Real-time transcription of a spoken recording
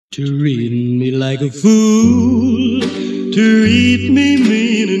Treat me like a fool, treat me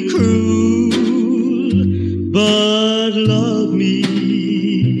mean and cruel, but love me.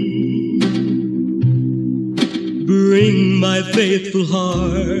 Bring my faithful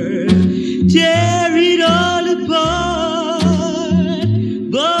heart, tear it all apart,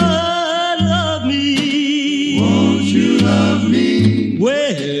 but love me. Won't you love me?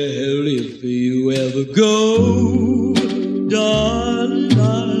 Well, if you ever go, darling,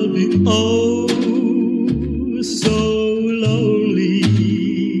 I'll be oh so lonely.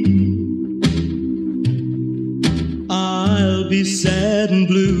 I'll be sad and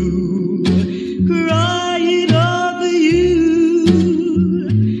blue, crying over you,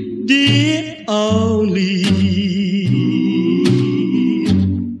 dear only.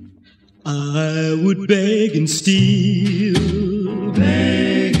 I would beg and steal,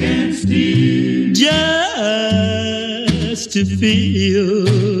 just to feel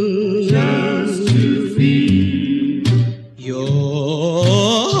your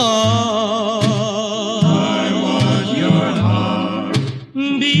heart. I want your heart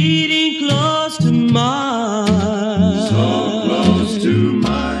beating close to mine, so close to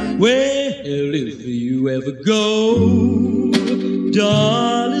mine. Well, if you ever go,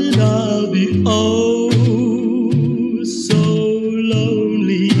 darling, I'll be oh so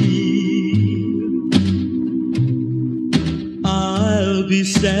lonely. I'll be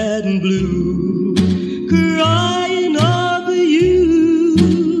sad and blue, crying over you,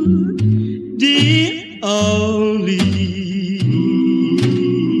 dear only.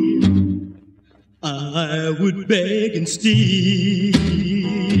 I would beg and steal,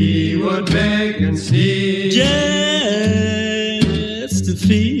 He would beg and steal, just to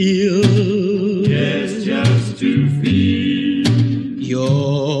feel, yes, just to feel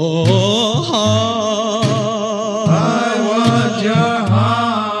your heart. I want your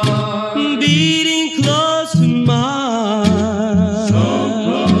heart beating close to mine, so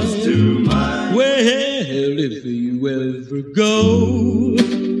close to mine. Well, if you ever go,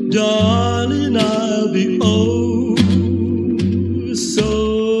 darling, I'll be oh so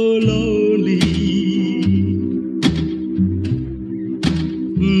lonely,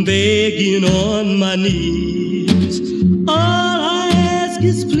 begging on my knees. All I ask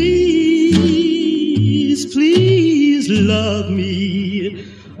is please, please love me.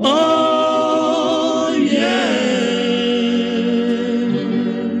 Oh, yes.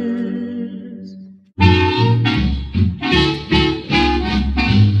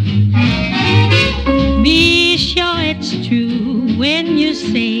 Be sure it's true when you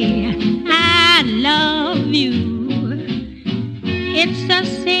say I love you. It's a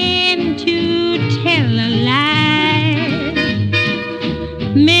sin to tell a lie.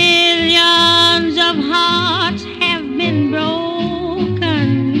 Millions of hearts have been broken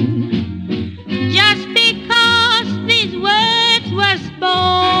just because these words were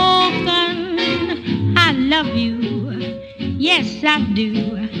spoken. I love you, yes I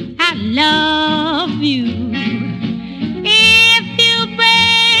do. I love you. If you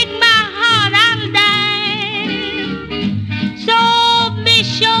break my heart, I'll die. So be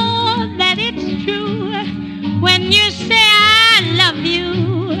sure that it's true when you say I love you.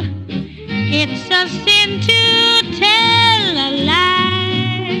 It's a sin to tell a lie.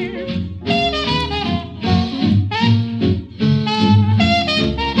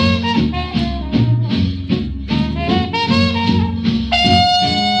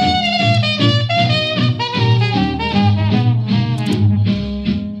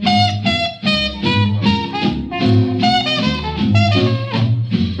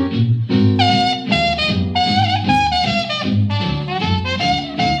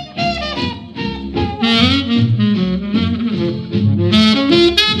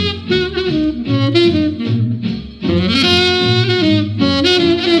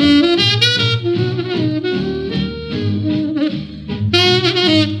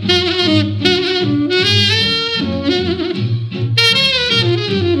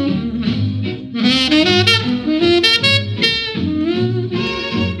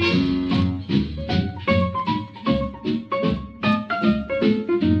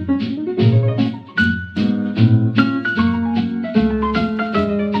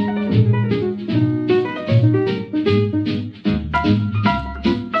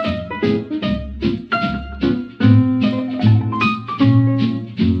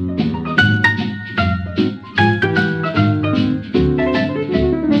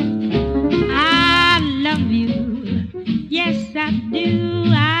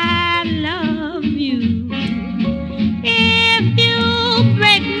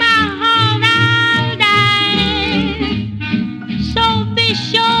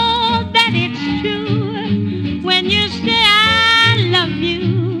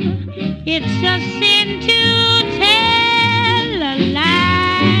 a sin to tell a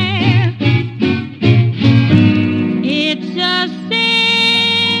lie. It's a sin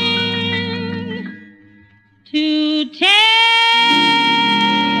to tell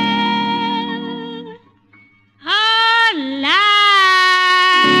a lie.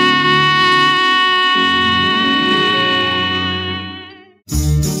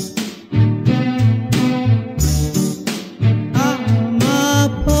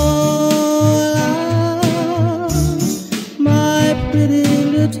 Amapola, my pretty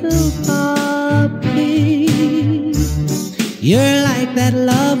little puppy, you're like that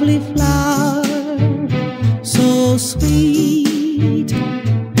lovely flower, so sweet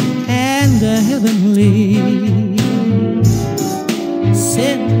and heavenly.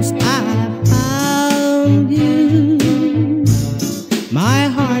 Since I found you, my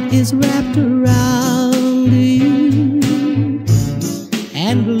heart is wrapped around you,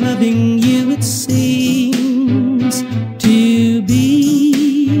 and loving you it seems to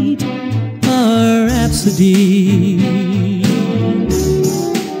be a rhapsody.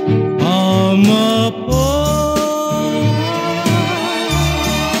 Amapola,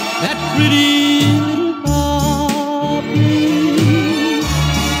 that pretty little puppy,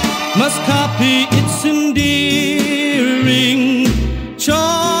 must copy its endearing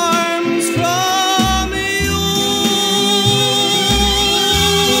charms from you.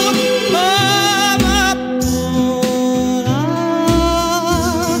 Amapola,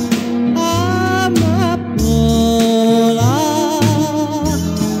 Amapola,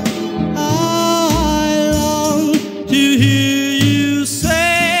 I long to hear you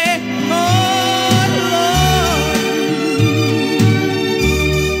say, oh Lord,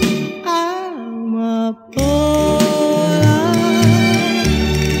 Amapola,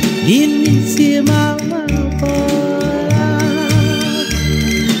 bellissima Amapola,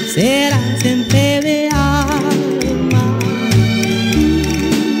 será siempre mi alma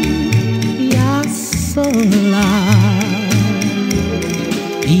ya sola.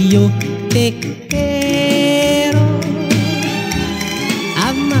 Y yo te quiero,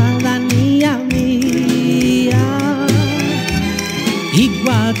 amada niña mía,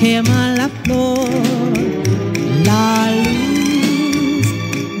 igual que la flor, la luz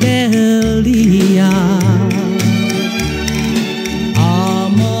del día.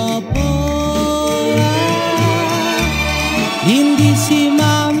 Amapola, lindísima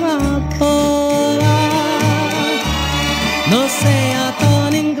Amapola, no sea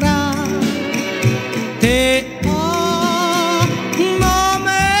tan ingrata, te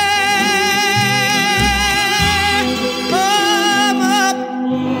amame. Amapola,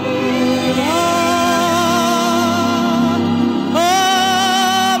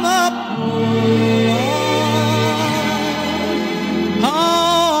 Amapola, I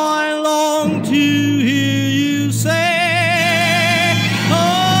long to hear you say,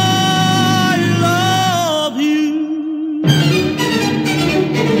 I love you.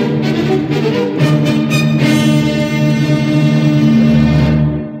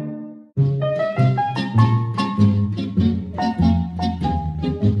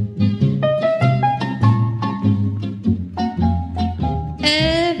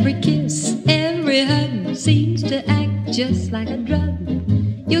 Every kiss, every hug seems to act just like a drug.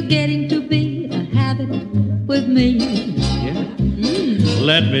 You're getting to be a habit with me.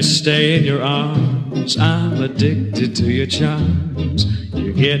 Let me stay in your arms. I'm addicted to your charms.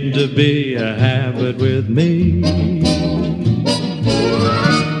 You're getting to be a habit with me.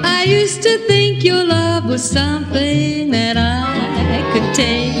 I used to think your love was something that I could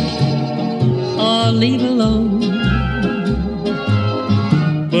take or leave alone.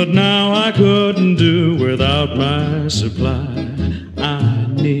 But now I couldn't do without my supply. I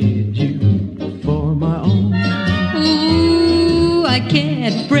need you for my own. Ooh, I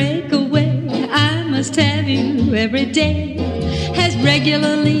can't break away. I must have you every day, as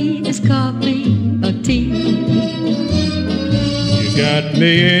regularly as coffee or tea. You got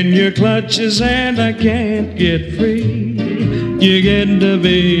me in your clutches and I can't get free. You're getting to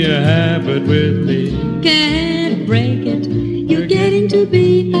be a habit with me. Can't break it. You're getting to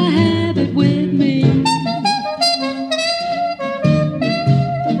be a habit with me.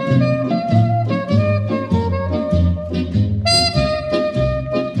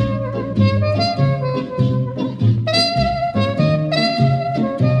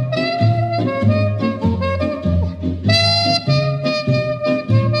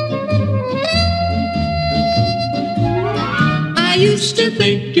 I used to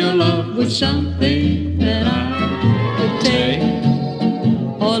think your love was something that I could take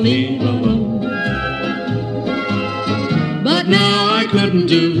or leave alone. But now I couldn't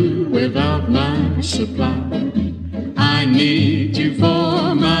do without without my supply. I need you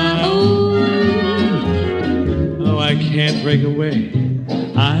for my own. Oh, I can't break away.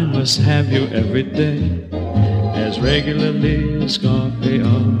 I must have you every day, as regularly as coffee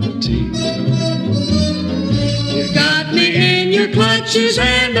or tea. You got me in your clutches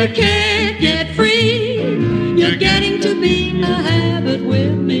and I can't get free. You're getting to be a habit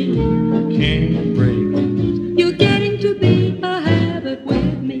with me. Can't break it. You're getting to be a habit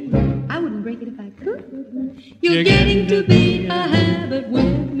with me. I wouldn't break it if I could. You're getting to be a habit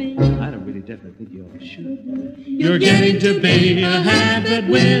with me. I don't really definitely think you all should. You're getting to be a habit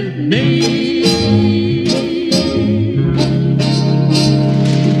with me.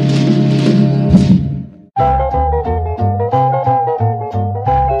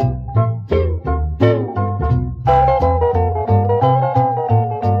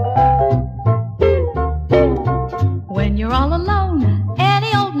 When you're all alone,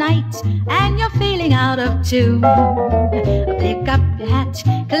 any old night, and you're feeling out of tune, pick up your hat,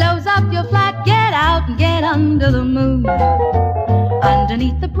 close up your flat, get out and get under the moon.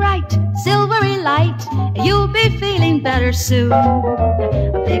 Underneath the bright, silvery light, you'll be feeling better soon.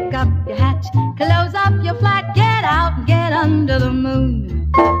 Pick up your hat, close up your flat, get out and get under the moon.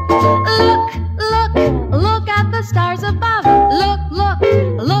 Look, look, look at the stars above. Look, look,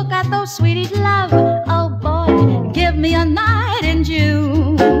 look at those sweeties love. Oh boy, give me a night in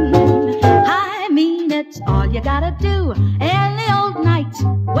June. I mean, it's all you gotta do any old night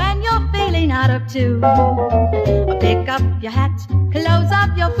when you're feeling out of tune. Pick up your hat, close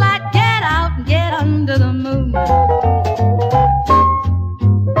up your flat, get out and get under the moon.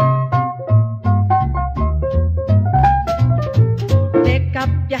 Pick up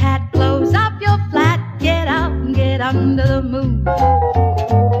your hat, close up your flat, get out and get under the moon.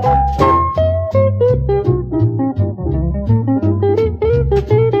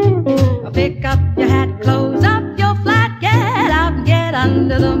 Pick up your hat, close up your flat, get out and get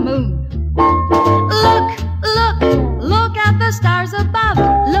under the moon. Look, look, look at the stars above.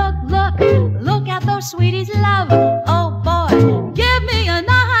 Look, look, look at those sweeties love. Oh boy, give me a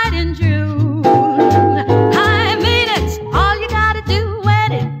night in June. I mean, it's all you gotta do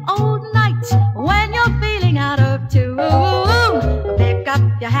any old night when you're feeling out of tune. Pick up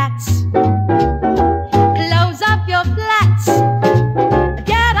your hats, close up your flats,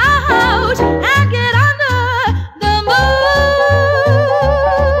 get out and get under the moon.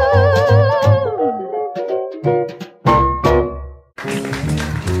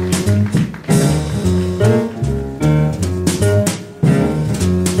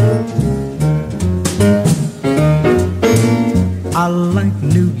 I like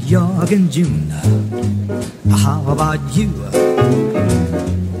New York in June. How about you?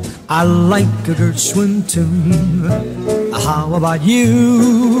 I like a Gershwin tune. How about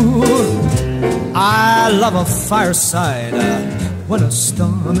you? I love a fireside when a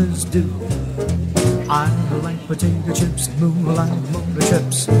storm is due. I like potato chips, moonlight motor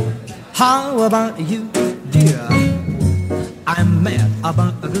trips. How about you, dear? I'm mad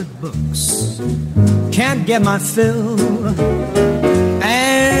about the good books. Can't get my fill.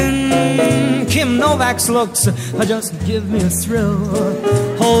 And Kim Novak's looks just give me a thrill.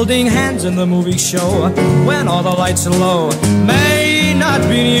 Holding hands in the movie show when all the lights are low may not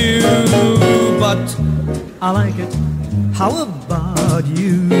be new, but I like it. How about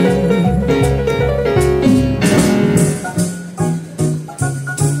you?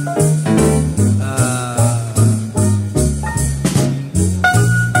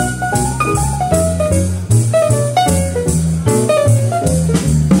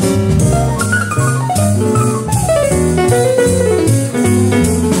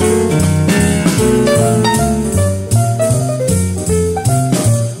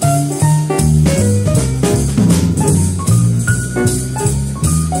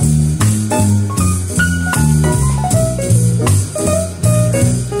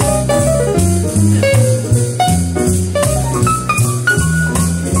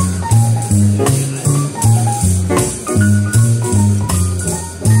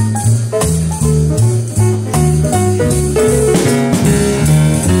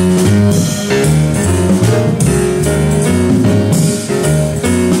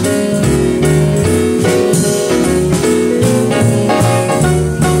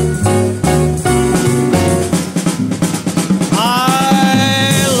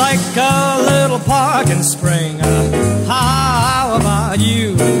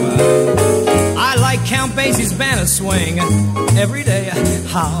 Swing every day.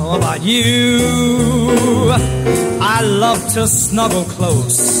 How about you? I love to snuggle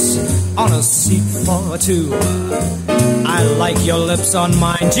close on a seat for two. I like your lips on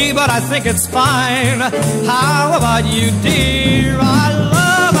mine, gee, but I think it's fine. How about you, dear?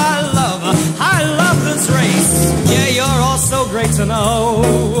 I love this race. Yeah, you're all so great to know.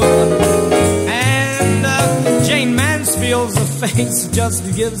 And Jane Mansfield's face just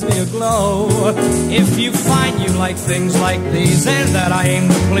gives me a glow. If you find you like things like these and that I aim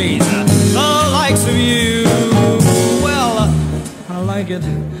to please the likes of you, well, I like it.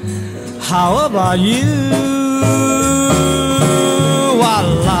 How about you? I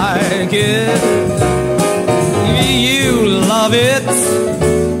like it. You love it.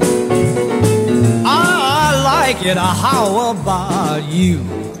 I like it. How about you?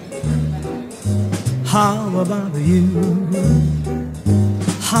 How about you?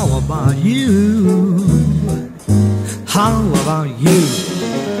 How about you? How about you?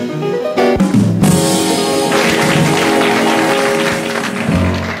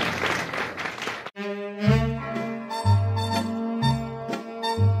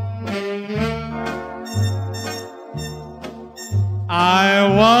 I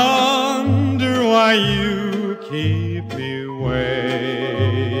wonder why you keep me waiting,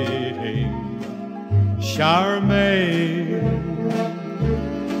 Charmaine,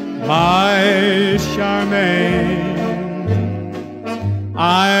 my Charmaine.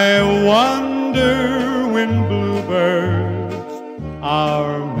 I wonder when bluebirds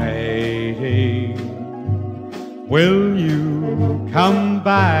are mating, will you come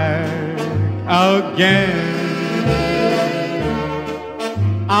back again?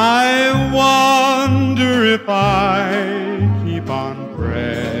 I wonder if I keep on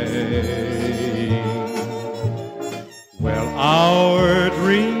praying, will our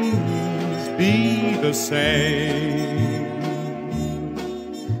dreams be the same?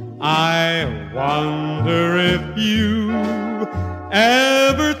 I wonder if you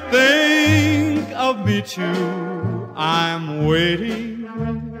ever think of me too. I'm waiting,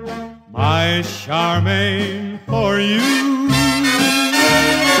 my Charmaine, for you.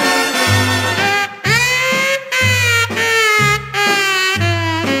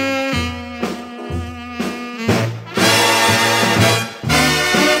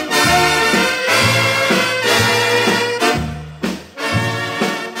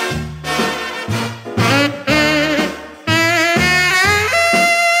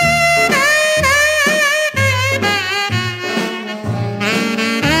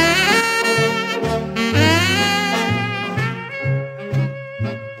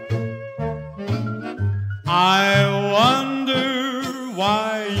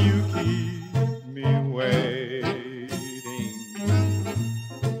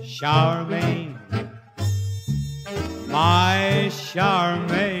 Charmaine, my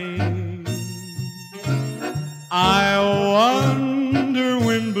Charmaine, I wonder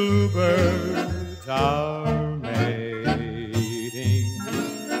when bluebirds are mating,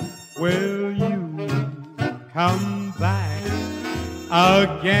 will you come back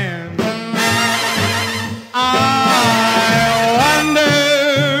again? I wonder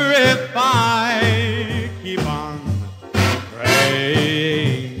if I keep on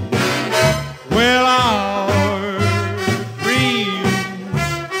praying, will our dreams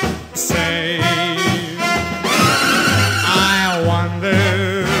say? I wonder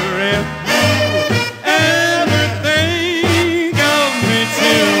if you ever think of me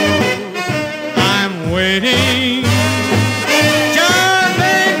too. I'm waiting just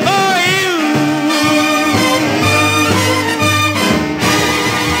for you.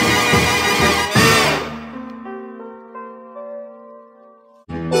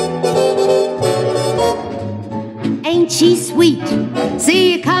 Ain't she sweet?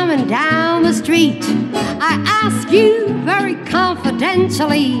 See you coming down the street. I ask you very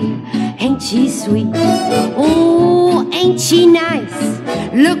confidentially, ain't she sweet? Oh, ain't she nice?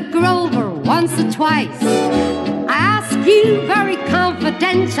 Look her over once or twice. I ask you very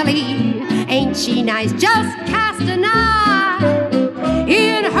confidentially, ain't she nice? Just cast an eye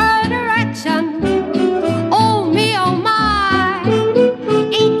in her direction. Oh me, oh my,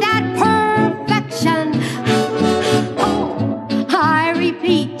 ain't that perfection? I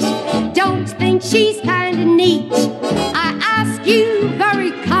repeat, don't think she's kinda neat. I ask you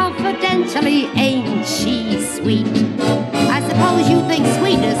very confidentially, ain't she sweet? I suppose you think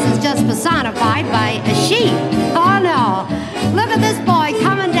sweetness is just personified by a sheep. Oh no, look at this boy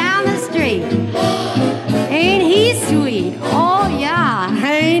coming down the street. Ain't he sweet? Oh yeah,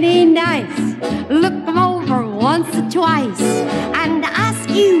 ain't he nice? Look him over once or twice and ask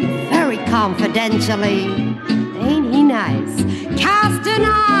you very confidentially, ain't he nice? Cast an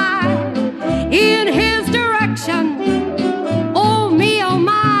eye in his direction. Oh me, oh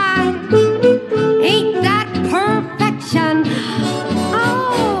my,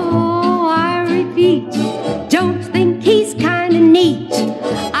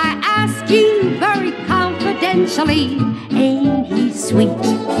 sweet?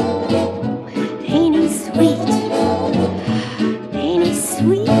 Ain't he sweet? Ain't he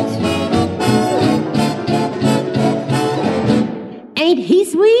sweet? Ain't he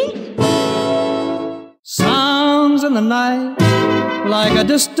sweet? Sounds in the night like a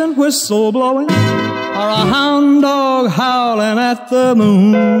distant whistle blowing, or a hound dog howling at the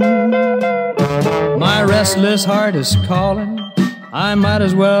moon. My restless heart is calling, I might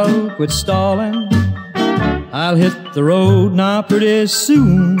as well quit stalling. I'll hit the road now pretty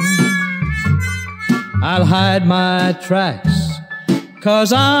soon. I'll hide my tracks,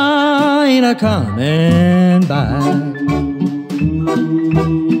 'cause I ain't a-comin' back.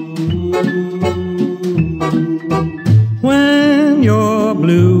 When you're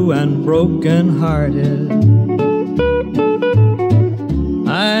blue and broken-hearted,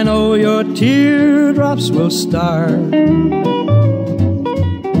 I know your teardrops will start.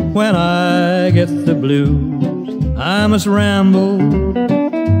 When I get the blues, I must ramble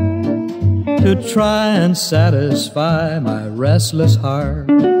to try and satisfy my restless heart.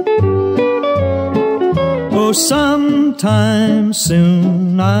 Oh, sometime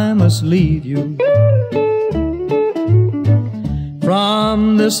soon I must leave you.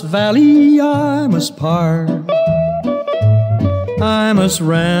 From this valley I must part. I must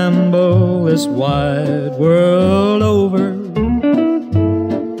ramble this wide world over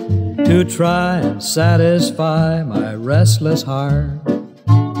to try and satisfy my restless heart.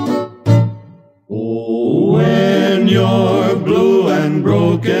 Oh, when you're blue and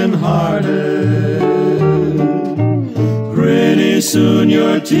broken-hearted, pretty soon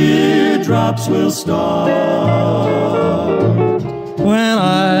your teardrops will start. When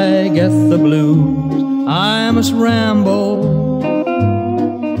I get the blues, I must ramble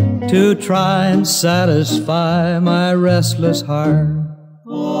to try and satisfy my restless heart.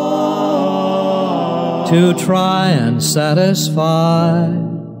 To try and satisfy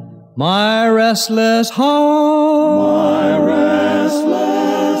my restless heart. My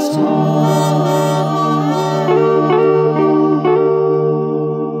restless heart.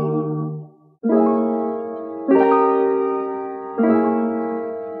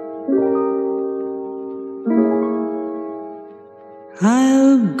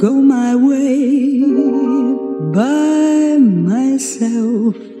 I'll go my way by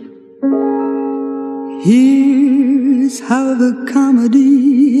myself. Here's how the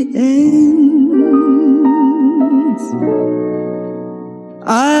comedy ends.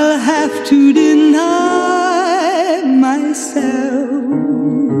 I'll have to deny myself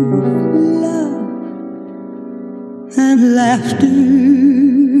love and laughter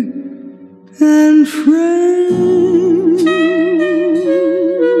and friends.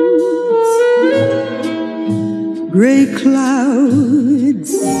 Gray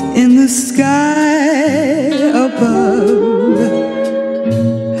clouds in the sky above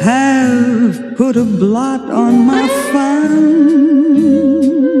have put a blot on my fun.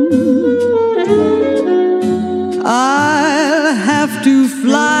 I'll have to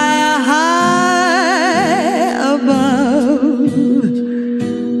fly high above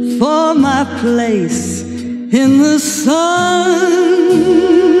for my place in the sun.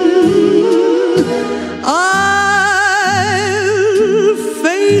 I'll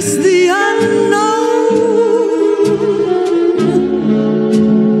face the unknown.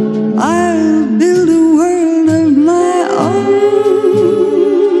 I'll build a world of my own.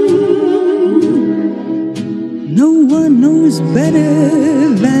 No one knows better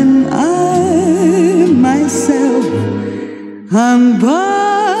than I myself. I'm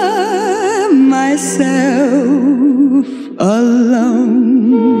by myself alone.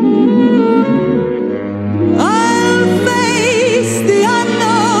 I'll face the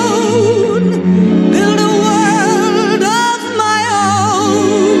unknown, build a world of my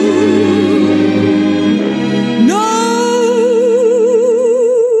own. No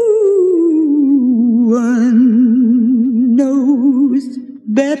one knows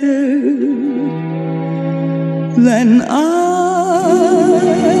better than I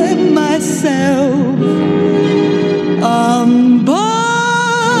myself. I'm by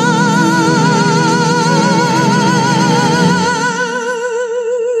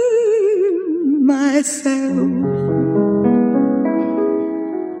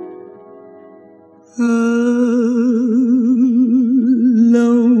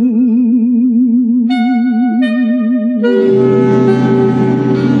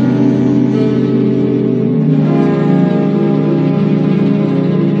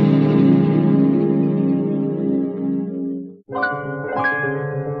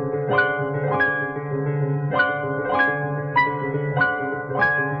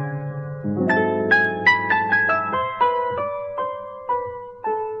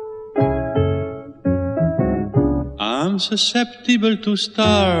I'm susceptible to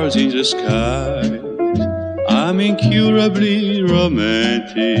stars in the sky. I'm incurably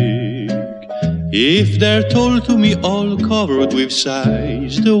romantic. If they're told to me all covered with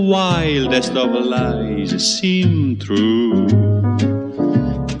sighs, the wildest of lies seem true.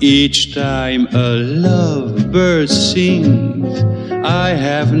 Each time a lovebird sings, I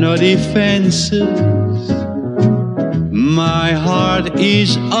have no defenses. My heart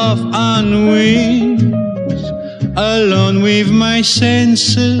is off on wings, alone with my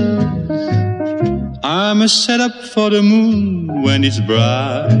senses. I'm a setup for the moon when it's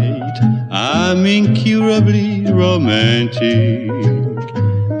bright. I'm incurably romantic,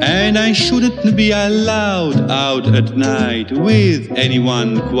 and I shouldn't be allowed out at night with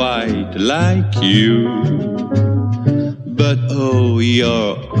anyone quite like you. But oh,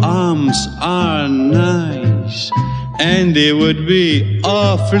 your arms are nice, and they would be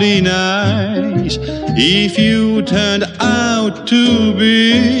awfully nice if you turned out to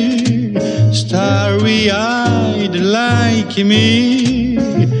be starry-eyed like me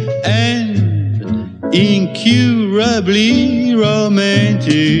and incurably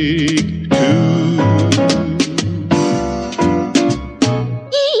romantic too.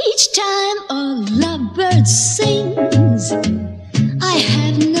 Each time a lovebird sings, I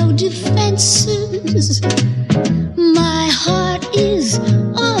have no defenses. My heart is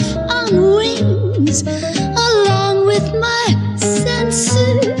off on wings, along with my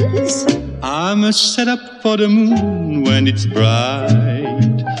senses. I'm a setup for the moon when it's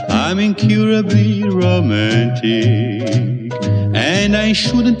bright. I'm incurably romantic, and I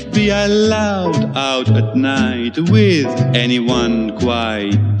shouldn't be allowed out at night with anyone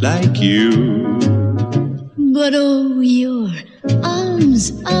quite like you. But oh, your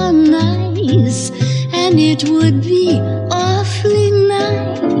arms are nice, and it would be awfully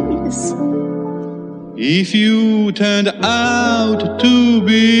nice if you turned out to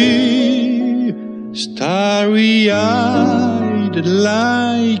be starry-eyed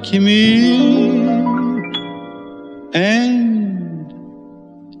like me and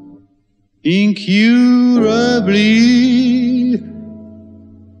incurably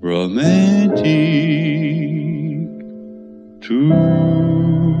romantic too.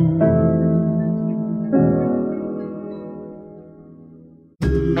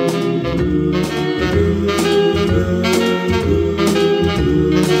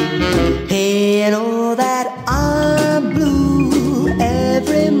 Hey, you know that I'm blue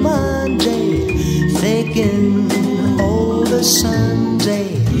every Monday, thinking over Sunday,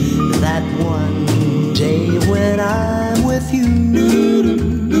 that one day when I'm with you.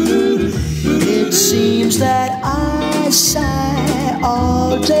 It seems that I sigh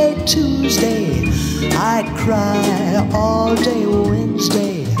all day Tuesday, I cry all day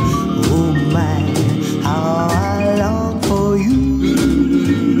Wednesday. Oh my, how I long for you.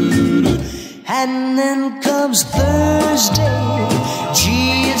 And then comes Thursday,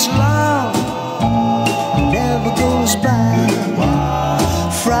 gee, it's long, never goes by.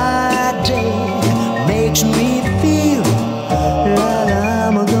 Friday makes me feel like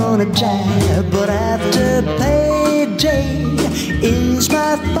I'm gonna die. But after payday is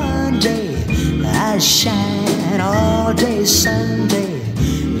my fun day, I shine all day Sunday,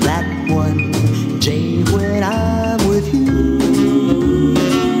 that one day when I'm with you.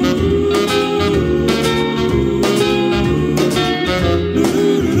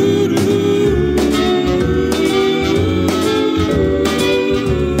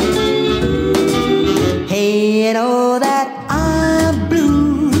 Hey, you know that I'm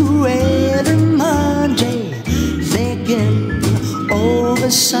blue every Monday, thinking over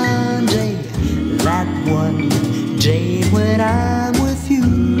Sunday, that one day when I'm with you.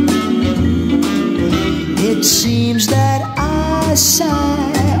 It seems that I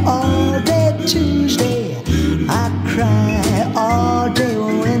sigh all day Tuesday, I cry all day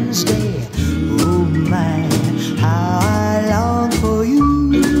Wednesday. Oh my, how I long for you.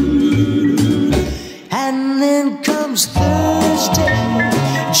 And then comes Thursday,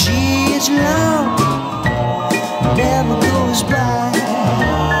 gee, it's long, never goes by.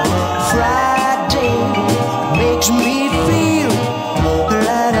 Friday makes me feel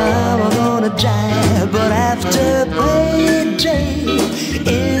like I'm gonna die. But after payday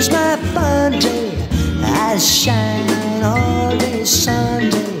is my fun day, I shine all day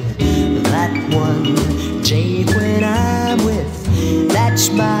Sunday, that one day when I'm with, that's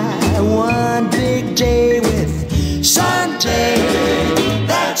my one big day with Sunday,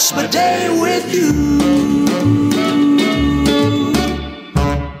 that's my day with you.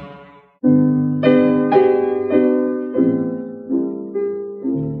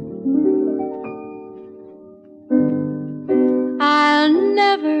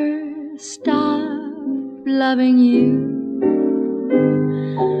 stop loving you.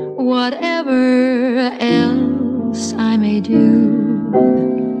 Whatever else I may do,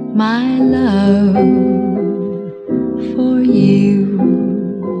 my love for you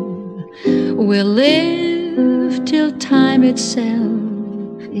will live till time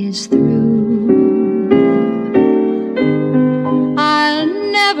itself is through. I'll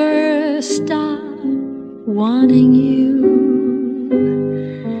never stop wanting you,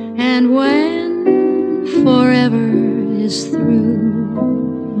 and when forever is through,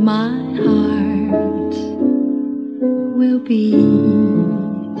 my heart will beat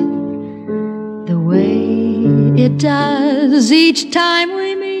the way it does each time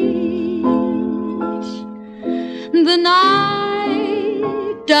we meet. The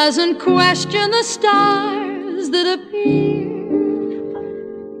night doesn't question the stars that appear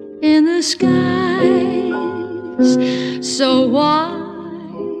in the skies, so why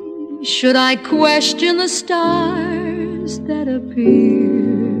should I question the stars that appear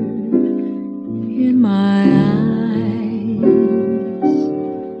in my eyes?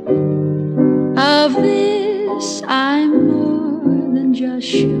 Of this I'm more than just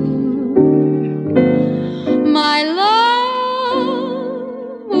sure. My love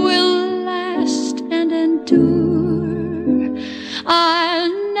will last and endure. I'll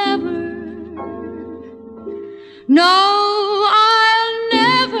never, no, I'll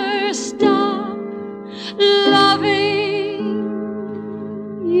never stop loving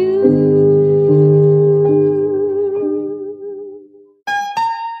you.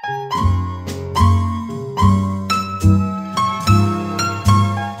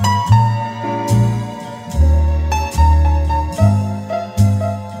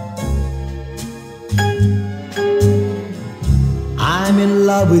 I'm in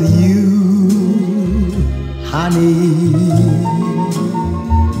love with you, honey.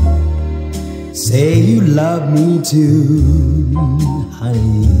 Say you love me too,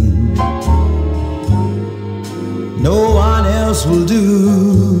 honey. No one else will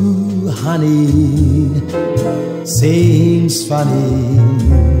do, honey. Seems funny,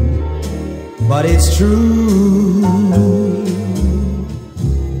 but it's true.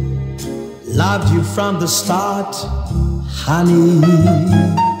 Loved you from the start, honey.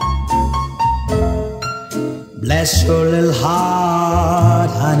 Bless your little heart,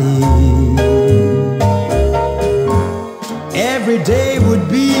 honey. Every day would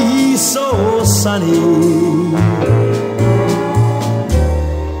be so sunny,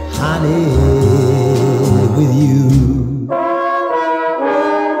 honey, with you.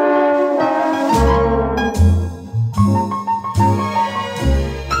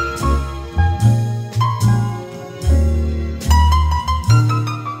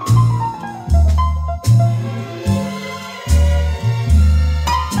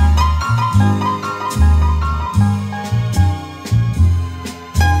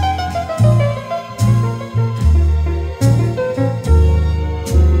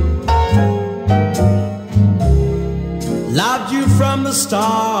 Loved you from the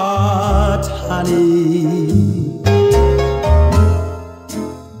start, honey.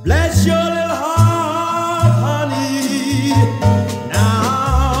 Bless your little heart, honey.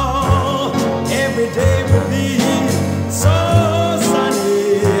 Now every day will be so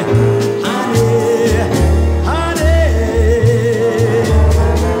sunny, honey, honey.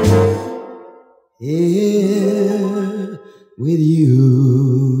 Here with you.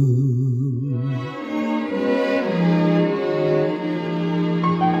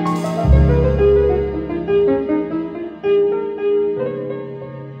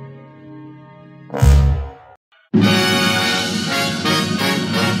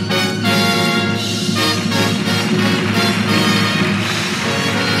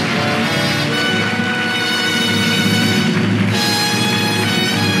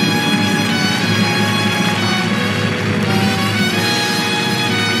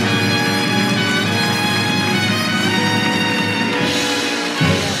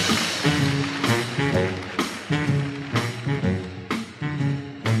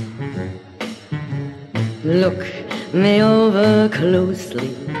 Look me over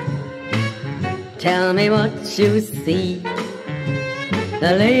closely. Tell me what you see.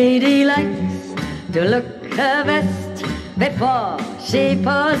 The lady likes to look her best before she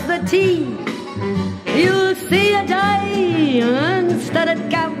pours the tea. You'll see a diamond-studded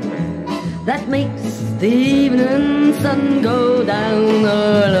gown that makes the evening sun go down.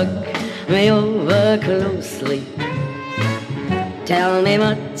 Oh, look me over closely. Tell me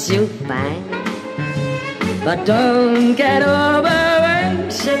what you find. But don't get over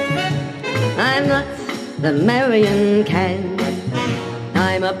anxious. I'm not the Marion kind.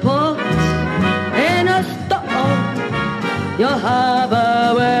 I'm a poor your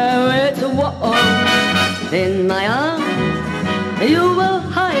harbor where it's warm. In my arms you will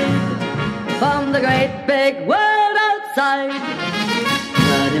hide from the great big world outside.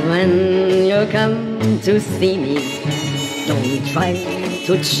 But when you come to see me, don't try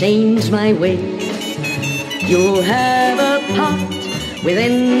to change my ways. You have a part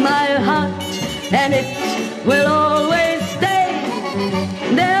within my heart, and it will always stay.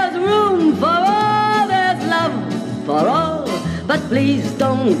 There's room for all, there's love for all, but please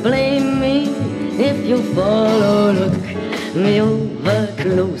don't blame me if you fall. Oh, look me over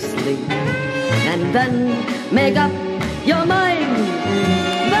closely and then make up your mind.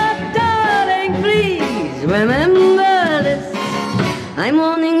 But darling, please remember this, I'm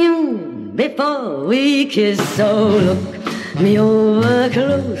warning you before we kiss. So look me over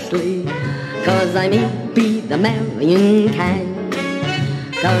closely, 'cause I may be the marrying kind.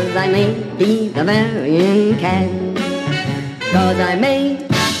 'Cause I may be the marrying kind. 'Cause I may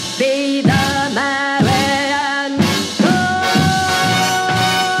be the marrying kind.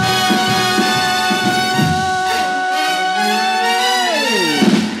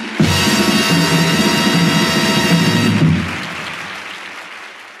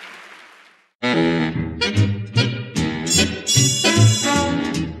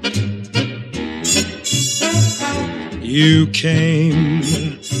 You came,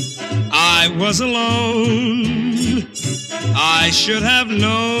 I was alone. I should have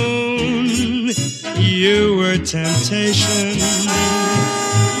known you were temptation.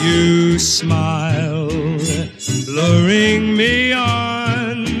 You smiled, luring me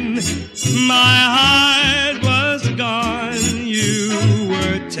on. My heart was gone. You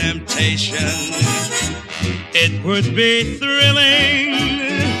were temptation. It would be thrilling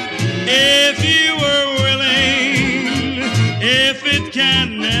if you were willing, if it can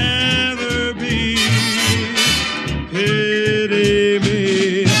never be. Pity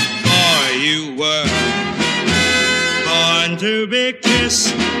me, for you were born to be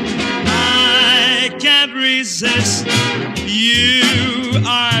kissed. I can't resist. You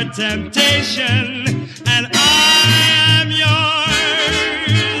are temptation, and I am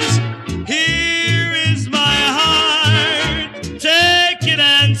yours. Here is my heart, take it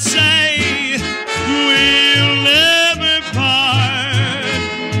and say we'll never part.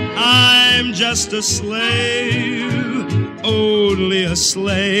 I'm just a slave, only a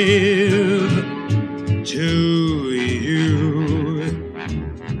slave to you.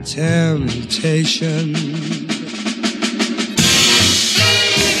 Temptation.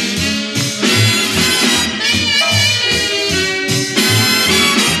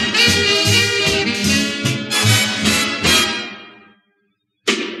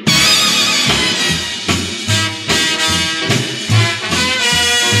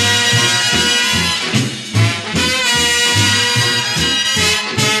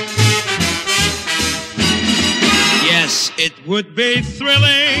 It would be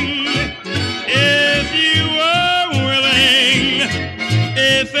thrilling if you were willing,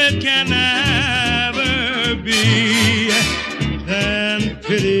 if it can ever be. Then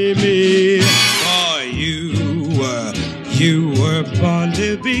pity me, for you were born to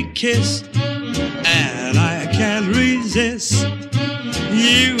be kissed, and I can't resist.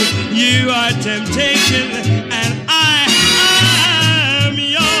 You are temptation, and I am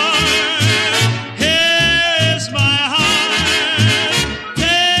yours. Here's my heart,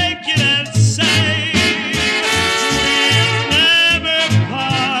 take it and say we'll never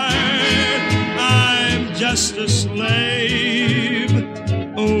part. I'm just a slave,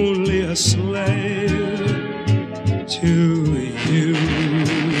 only a slave to you.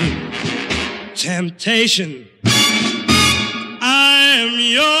 Temptation, I'm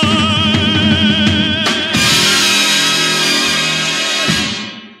yours.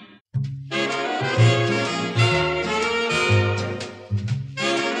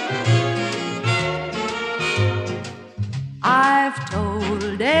 I've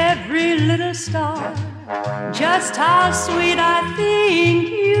told every little star just how sweet I think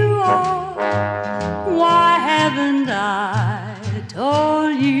you are. Why haven't I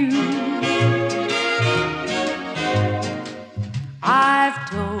told you? I've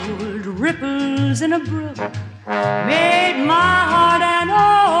told ripples in a brook, made my heart an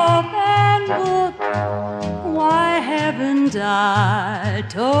open book. Why haven't I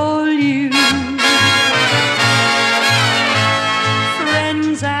told you?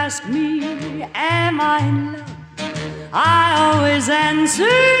 Friends ask me, am I in love? I always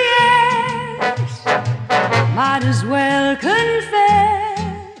answer yes. Might as well confess.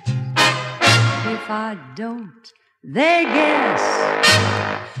 If I don't, they guess.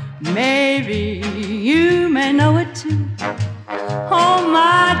 Maybe you may know it too.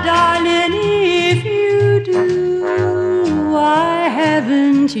 my darling, if you do, why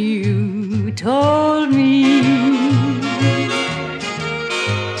haven't you told me?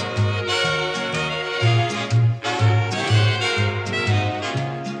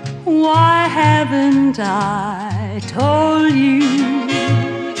 Why haven't I told you?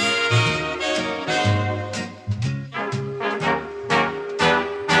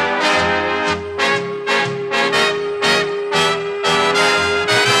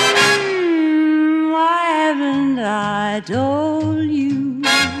 Why haven't I told you?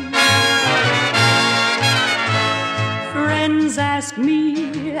 Friends ask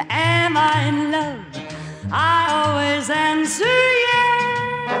me, am I in love? I always answer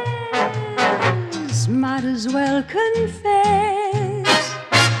yes. Might as well confess.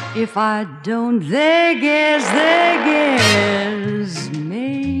 If I don't, they guess.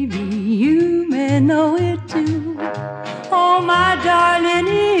 Maybe you may know it too. Oh, my darling,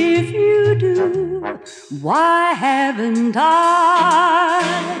 if you do, why haven't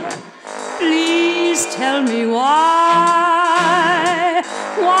I? Please tell me why.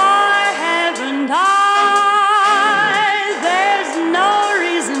 Why haven't I? There's no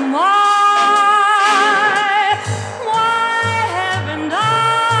reason why.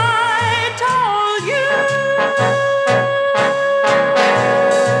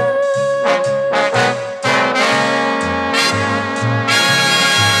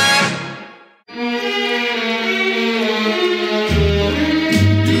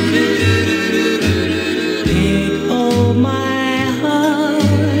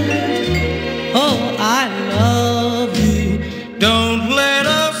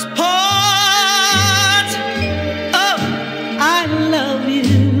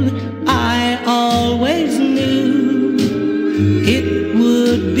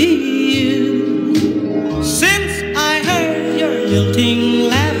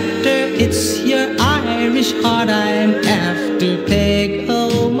 Heart I'm after, peg,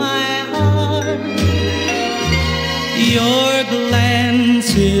 oh my heart. Your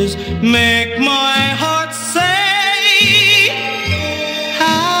glances make my heart say,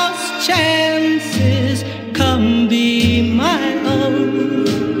 how's chances? Come be my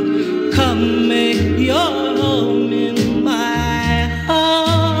own, come make your home in my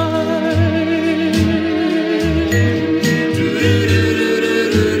heart.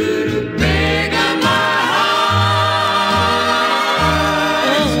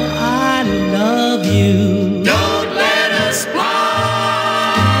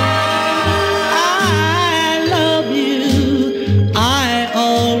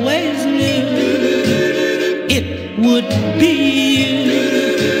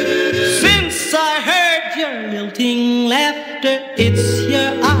 It's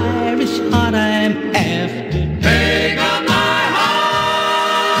your Irish heart I'm after. Peg on my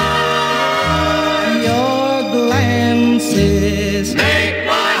heart. Your glances make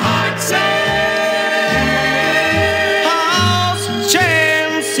my heart say, how's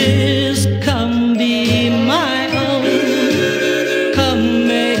chances? Come be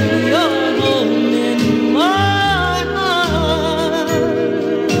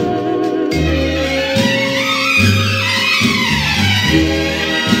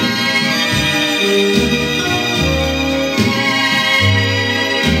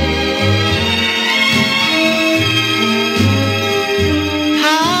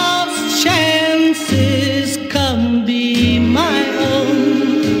my own,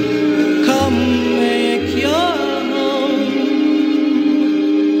 come make your home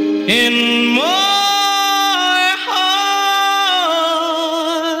in my heart.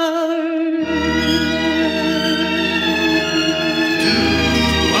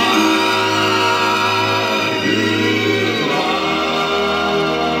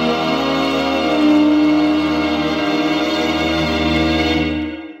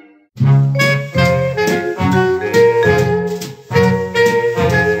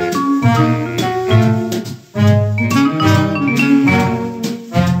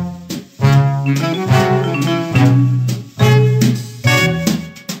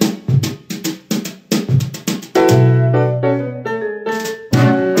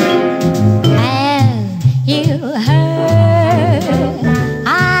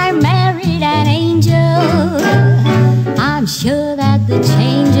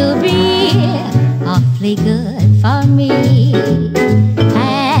 awfully good for me.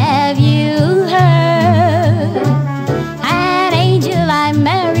 Have you heard? An angel I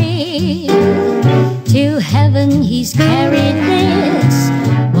married, to heaven he's carried this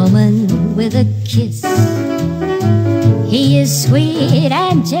woman with a kiss. He is sweet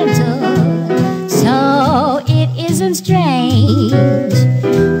and gentle, so it isn't strange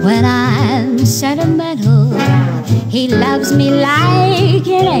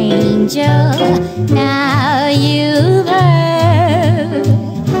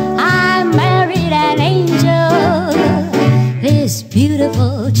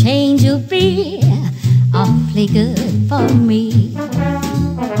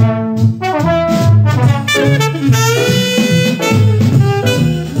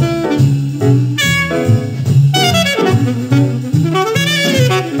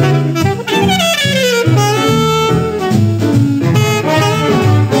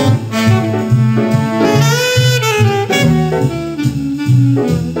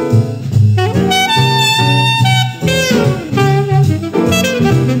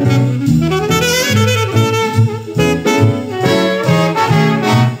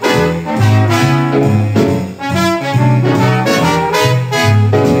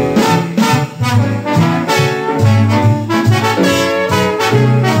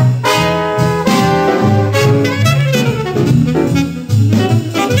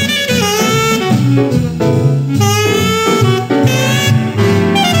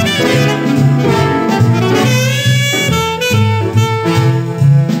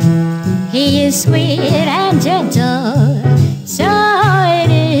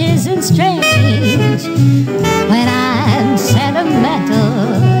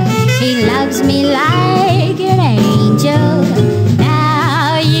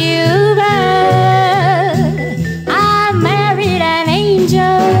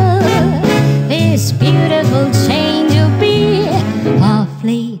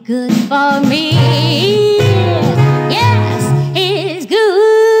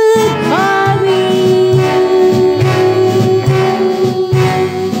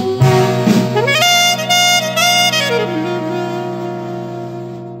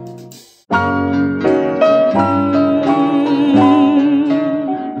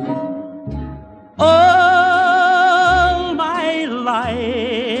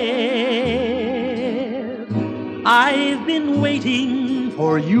I've been waiting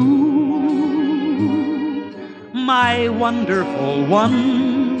for you, my wonderful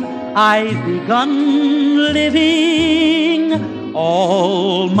one. I've begun living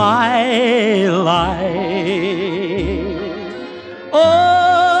all my life.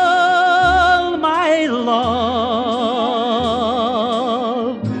 All my love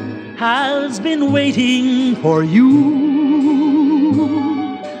has been waiting for you.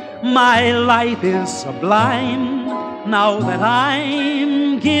 My life is sublime now that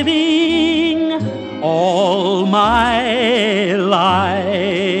I'm giving all my life.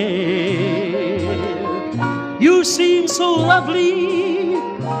 You seem so lovely,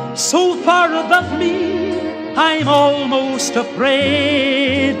 so far above me, I'm almost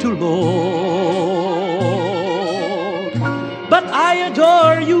afraid to look. But I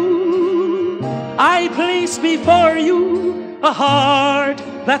adore you, I place before you a heart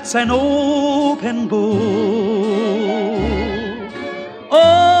that's an open book.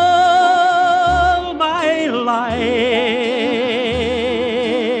 All my life,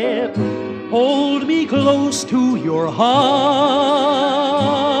 hold me close to your heart,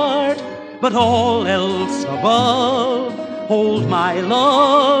 but all else above, hold my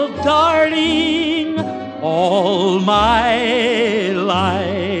love, darling, all my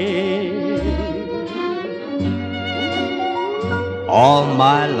life. All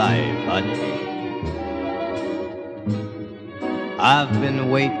my life, honey, I've been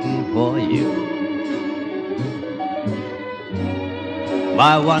waiting for you,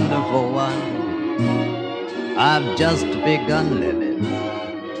 my wonderful one. I've just begun living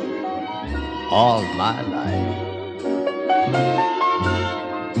all my life.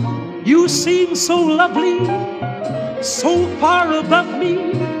 You seem so lovely, so far above me,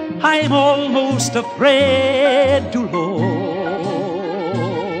 I'm almost afraid to look.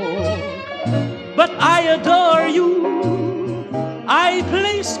 But I adore you, I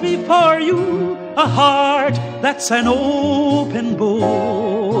place before you a heart that's an open book.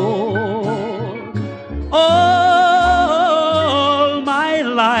 All my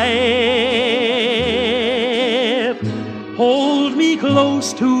life, hold me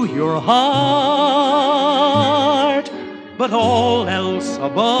close to your heart, but all else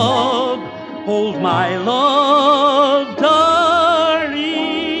above, hold my love, darling.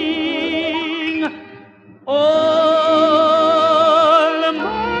 All my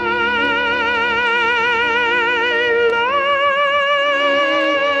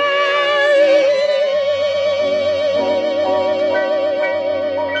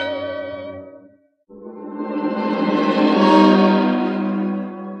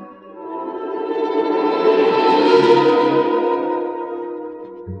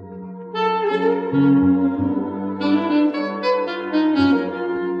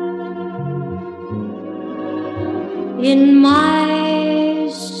in my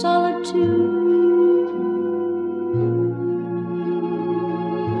solitude,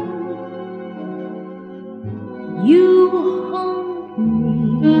 you haunt me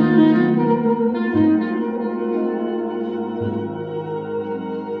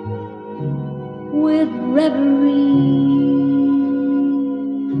with reveries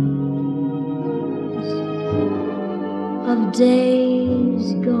of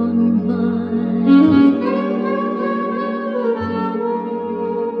days gone by.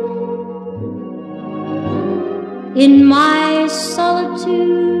 In my solitude,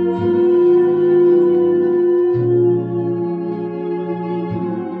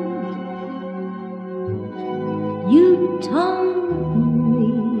 you taunt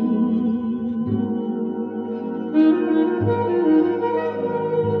me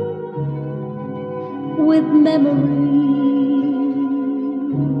with memories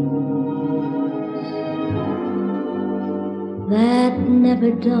that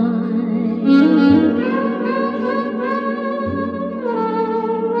never die.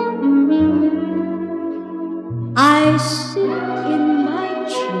 I sit in my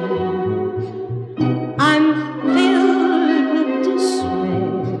chair, I'm filled with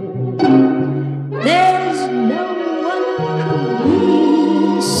despair. There's no one could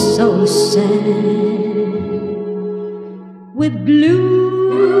be so sad. With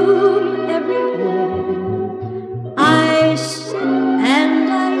bloom everywhere, I sit and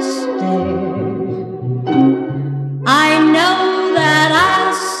I stare. I know that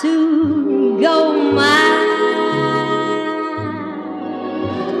I'll soon go mad.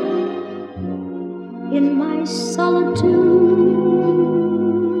 In my solitude,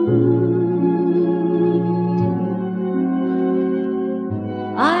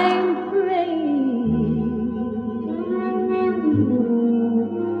 I'm praying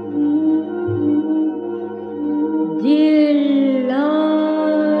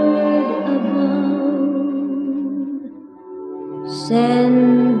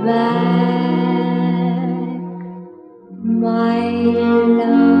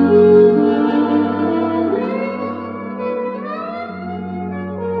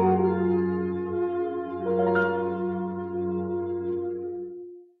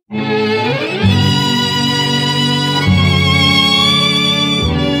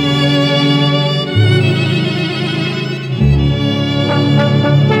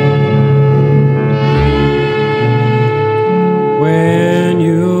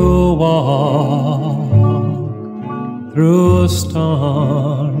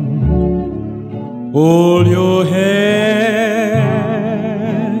arm, hold your head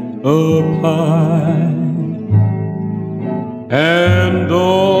up high, and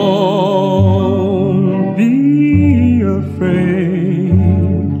don't be afraid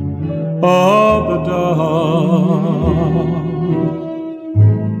of the dark.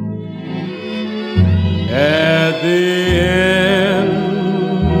 At the end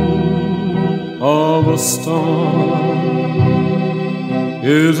of a storm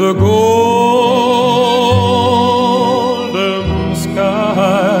is a golden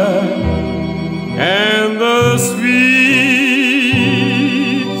sky and the sweet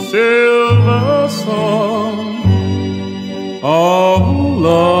silver song of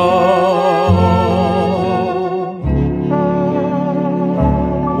love.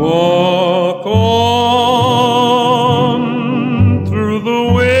 Walk on through the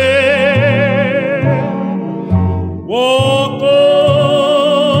wind, walk on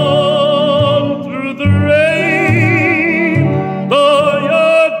through the rain, though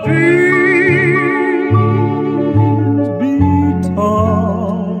your dreams be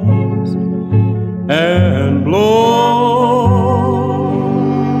tossed and blown.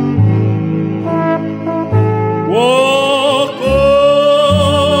 Walk on,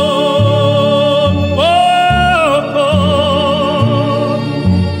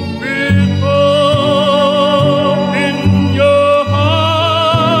 with hope in your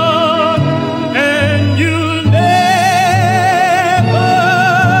heart, and you'll never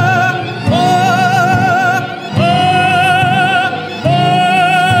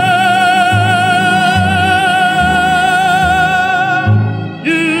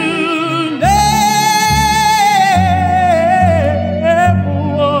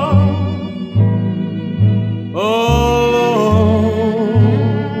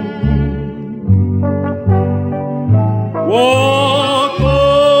walk on,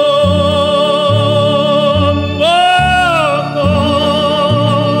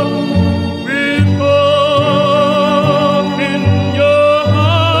 with hope in your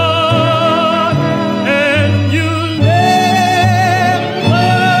heart, and you'll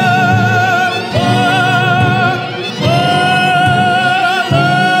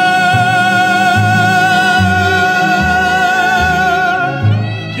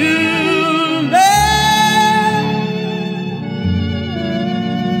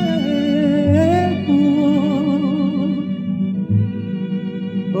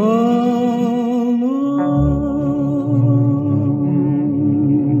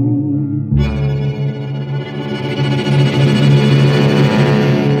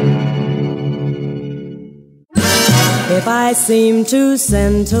If I seem to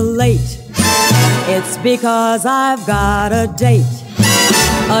scintillate, it's because I've got a date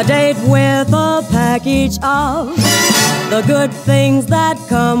with a package of the good things that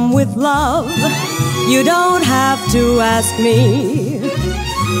come with love. You don't have to ask me,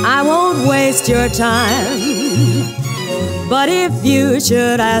 I won't waste your time. But if you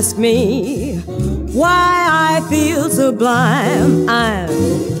should ask me why I feel sublime, I'm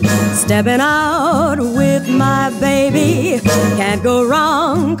stepping out with my baby. Can't go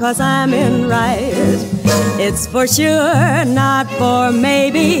wrong 'cause I'm in right. It's for sure, not for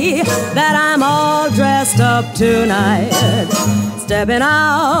maybe, that I'm all dressed up tonight. Stepping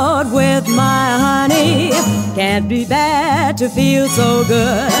out with my honey, can't be bad to feel so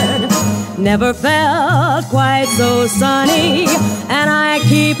good. Never felt quite so sunny, and I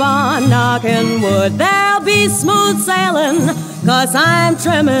keep on knocking wood. There'll be smooth sailing, 'cause I'm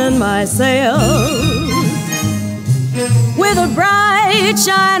trimming my sails with a bright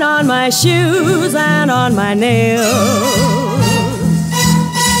shine on my shoes and on my nails.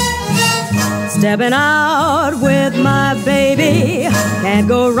 Stepping out with my baby, can't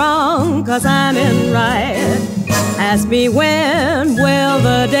go wrong 'cause I'm in right. Ask me when will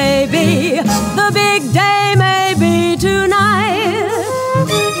the day be, the big day may be tonight.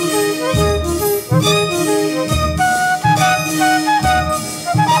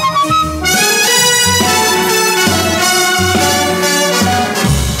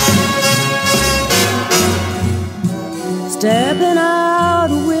 Stepping out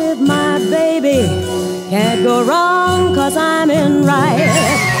with my baby, can't go wrong 'cause I'm in right.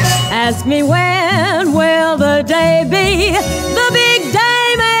 Ask me when will the day be, the big day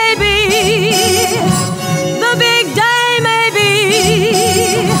may be, the big day may be,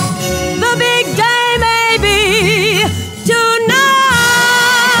 the big day may be tonight.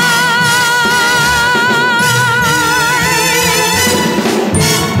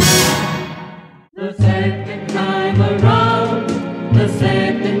 The second time around, the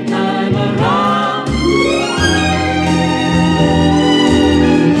second time around.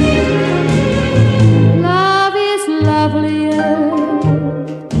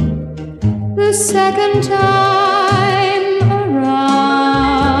 second time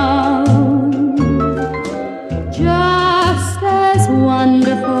around, just as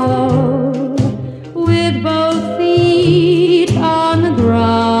wonderful, with both feet on the ground.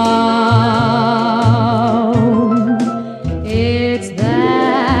 It's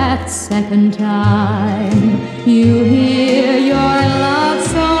that second time you hear your love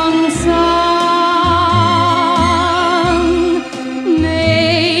song sung,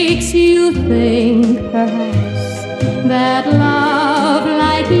 makes you think perhaps that love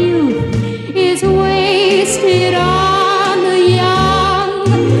like youth is wasted on the young.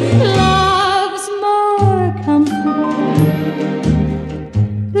 Love's more comfortable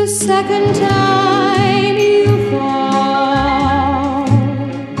the second time you fall,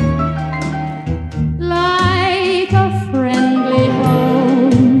 like a friendly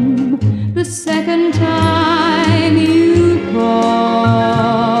home the second time you call.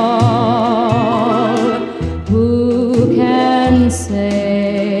 Who can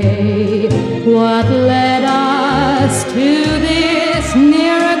say what led us to this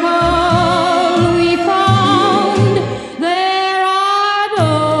miracle we found? There are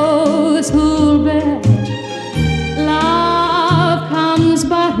those who'll bet love comes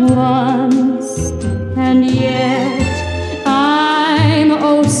but once, and yet I'm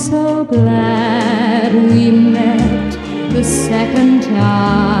oh so glad we met the second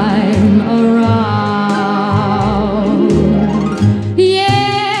time around.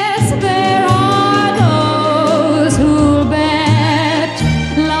 Yes, there are those who'll bet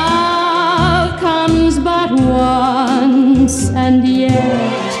love comes but once, and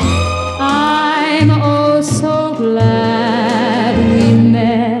yet I'm oh so glad we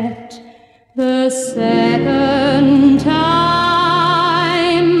met the second time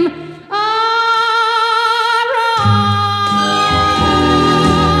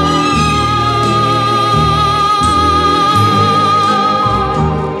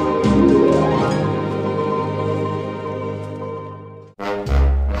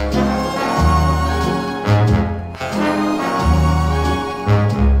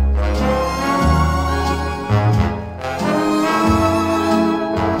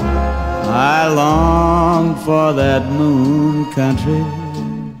I long for that moon country,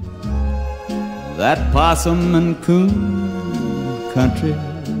 that possum and coon country,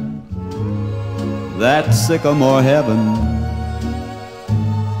 that sycamore heaven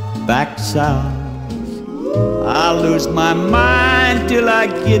back south. I'll lose my mind till I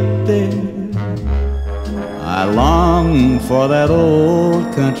get there. I long for that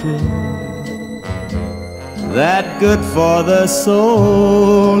old country, that good for the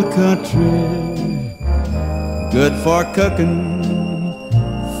soul country, good for cooking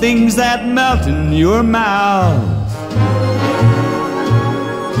things that melt in your mouth.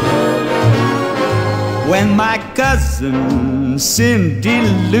 When my cousin Cindy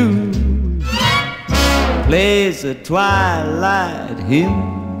Lou plays a twilight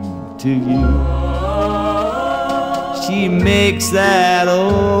hymn to you, she makes that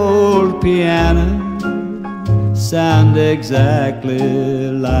old piano sound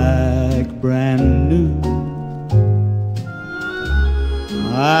exactly like brand new.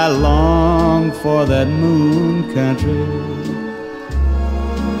 I long for that moon country,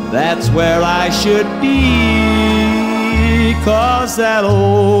 that's where I should be, 'cause that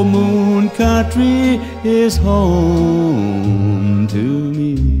old moon country is home to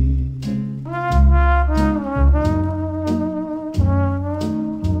me.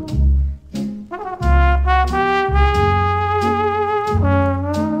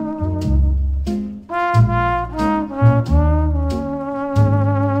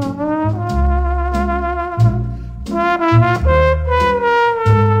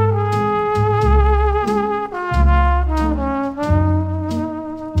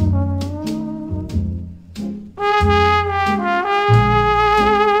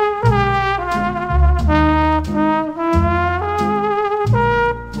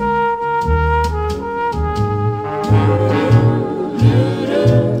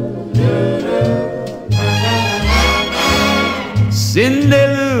 Cindy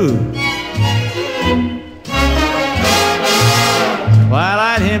Lou,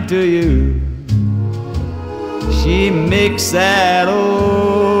 twilight hymn to you. She makes that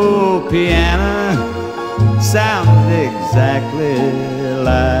old piano sound exactly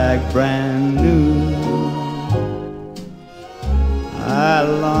like brand new. I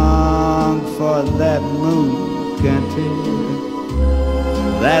long for that moon country,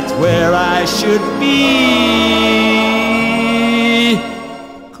 that's where I should be,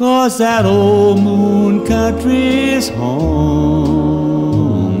 'cause that old moon country is home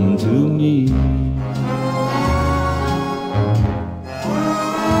to me.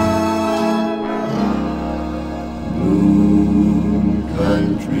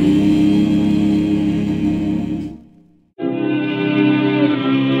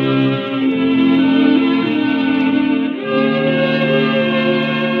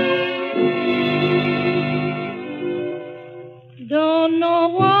 Don't know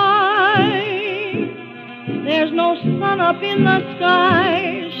why there's no sun up in the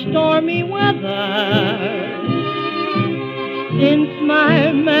sky, stormy weather. Since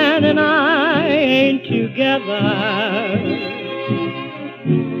my man and I ain't together,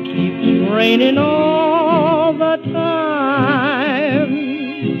 keeps raining all the time.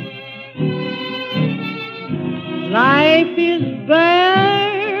 Life is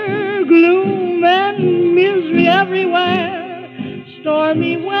bare, gloom and misery everywhere,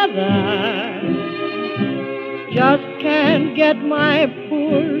 stormy weather. Just can't get my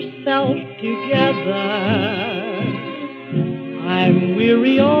poor self together. I'm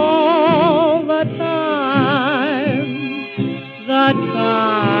weary all the time,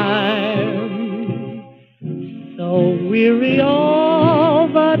 so weary all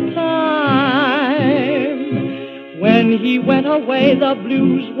the time. When he went away, the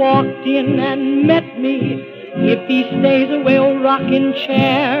blues walked in and met me. If he stays away, old rocking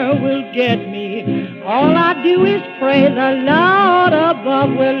chair will get me. All I do is pray the Lord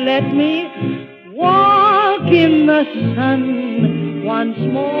above will let me walk in the sun once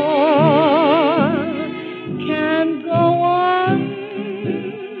more. Can't go on.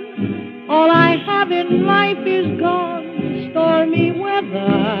 All I have in life is gone, stormy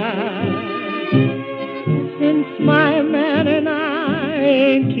weather. Since my man and I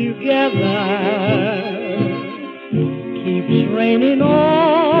ain't together, keeps raining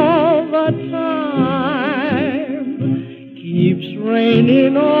all the time, keeps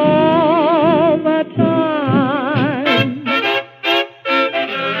raining all the time.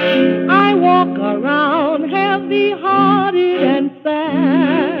 I walk around heavy-hearted and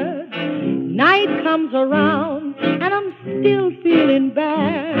sad. Night comes around and I'm still feeling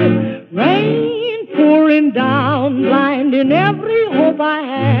bad. Rain pouring down, blinding every hope I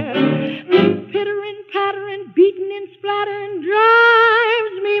had. Then pittering, pattering, beating and splattering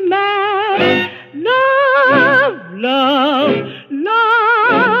drives me mad. Love, love,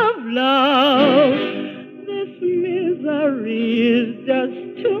 love, love. This misery is just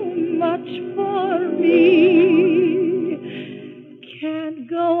too much for me. Can't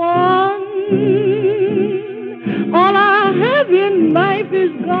go on. All I have in life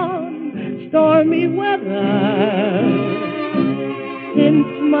is gone, stormy weather. Since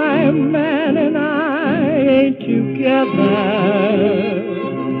my man and I ain't together,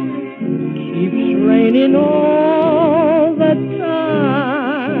 keeps raining all the time,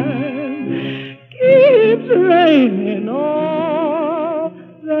 keeps raining all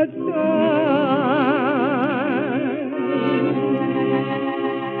the time.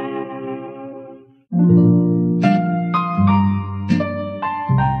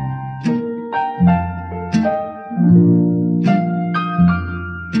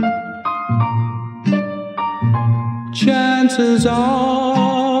 Chances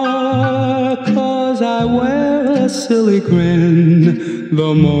are, 'cause I wear a silly grin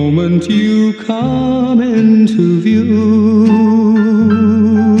the moment you come into view.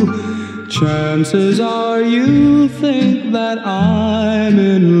 Chances are you think that I'm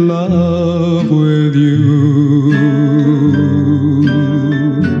in love with you.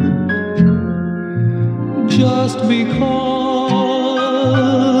 Just because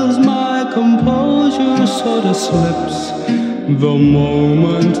my composure sort of slips the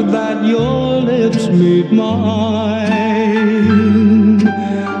moment that your lips meet mine.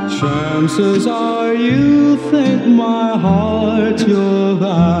 Chances are you think my heart's your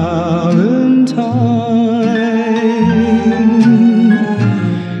Valentine.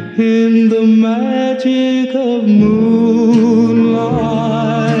 In the magic of moonlight,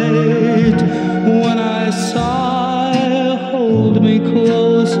 when I sigh, hold me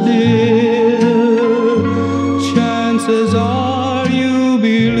close, dear. Chances are you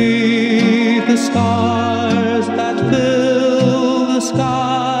believe the stars that fill the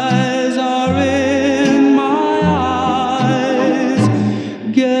skies are in my eyes.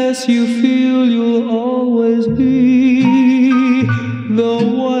 Guess you feel you'll always be the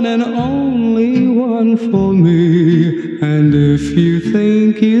one and only one for me. And if you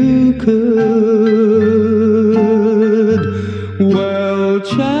think you could, well,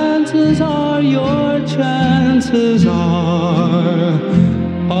 chances are your chances are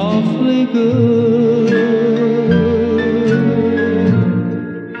awfully good.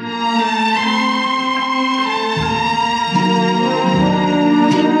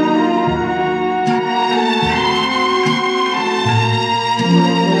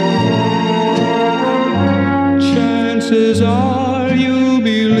 chances are you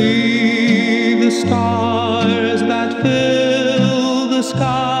believe the stars that fill the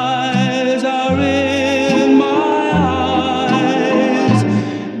skies are in my eyes.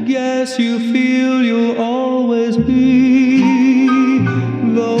 Guess you feel you'll always be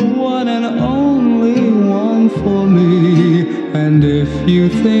the one and only one for me. And if you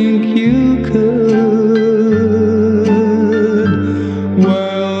think you could,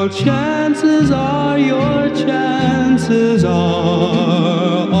 well, chances are your chances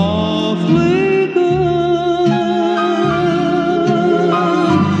are awfully good.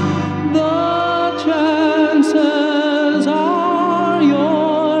 The chances are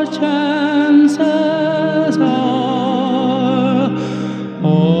your chances are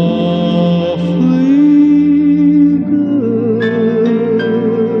awfully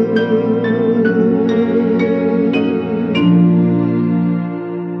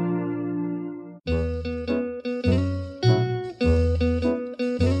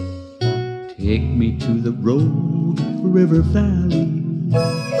Take me to the road, river valley,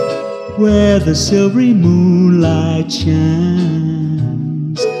 where the silvery moonlight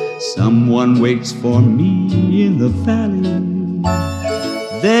shines. Someone waits for me in the valley,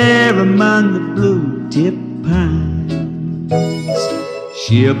 there among the blue tip pines.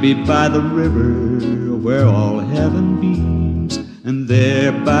 She'll be by the river where all heaven beams, and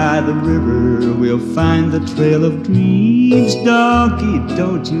there by the river we'll find the trail of dreams. Donkey,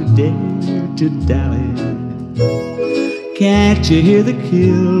 don't you dare to dally, can't you hear the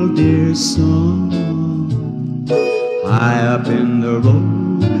killdeer song? High up in the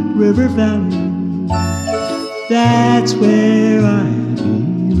road, river valley, that's where I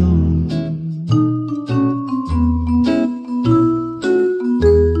belong.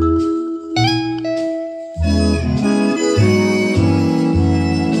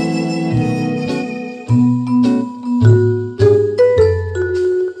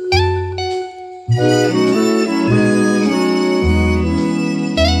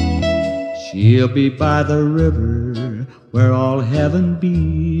 She'll be by the river where all heaven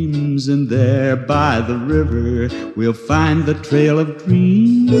beams, and there by the river we'll find the trail of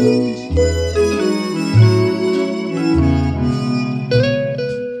dreams.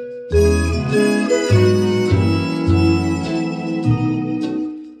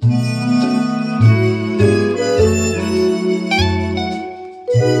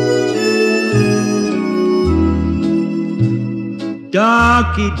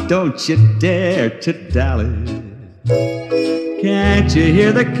 Donkey, don't you dare to dally, can't you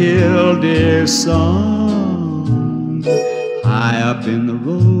hear the killdeer song? High up in the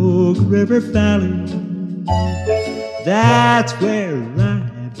Rogue River Valley, that's where I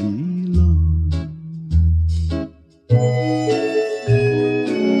belong.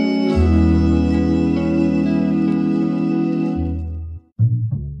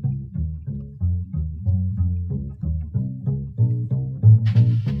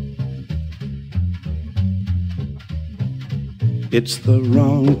 It's the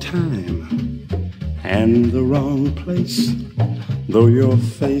wrong time and the wrong place. Though your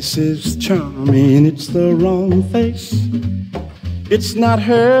face is charming, it's the wrong face. It's not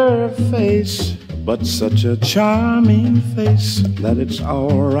her face, but such a charming face that it's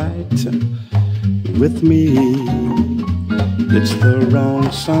all right with me. It's the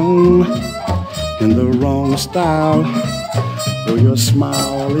wrong song and the wrong style. Though your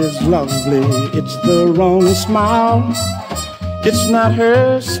smile is lovely, it's the wrong smile. It's not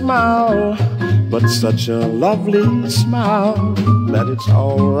her smile, but such a lovely smile that it's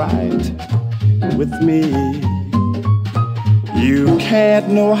all right with me. You can't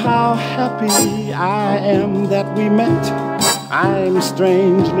know how happy I am that we met. I'm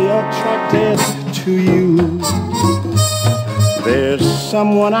strangely attracted to you. There's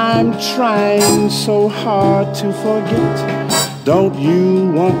someone I'm trying so hard to forget. Don't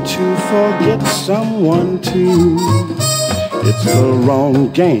you want to forget someone too? It's the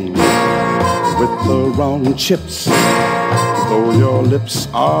wrong game with the wrong chips. Though your lips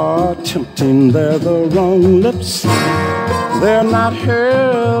are tempting, they're the wrong lips. They're not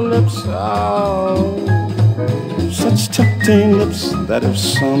her lips. Oh, such tempting lips that if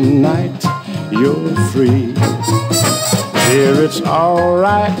some night you're free, dear, it's all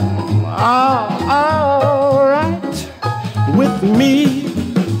right, all right with me.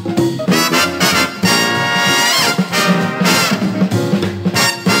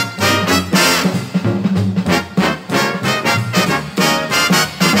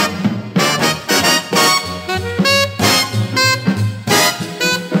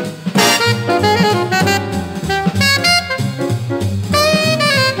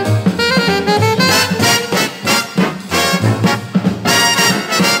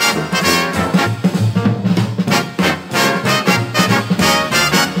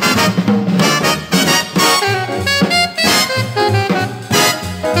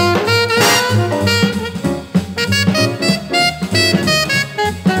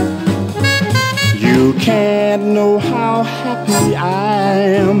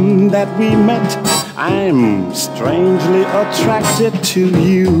 that we met, I'm strangely attracted to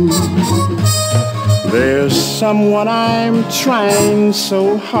you. There's someone I'm trying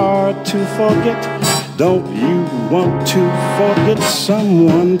so hard to forget. Don't you want to forget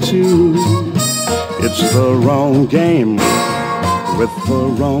someone too? It's the wrong game with the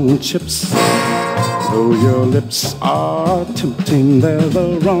wrong chips. Though your lips are tempting, they're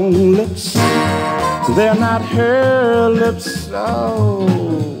the wrong lips. They're not her lips,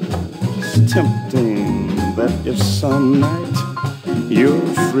 oh, it's tempting that if some night you're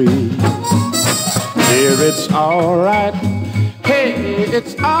free, dear, it's alright, hey,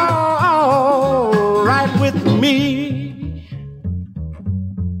 it's alright with me,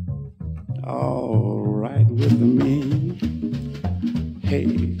 alright with me. Hey,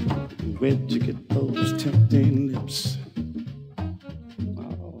 where'd you get those tempting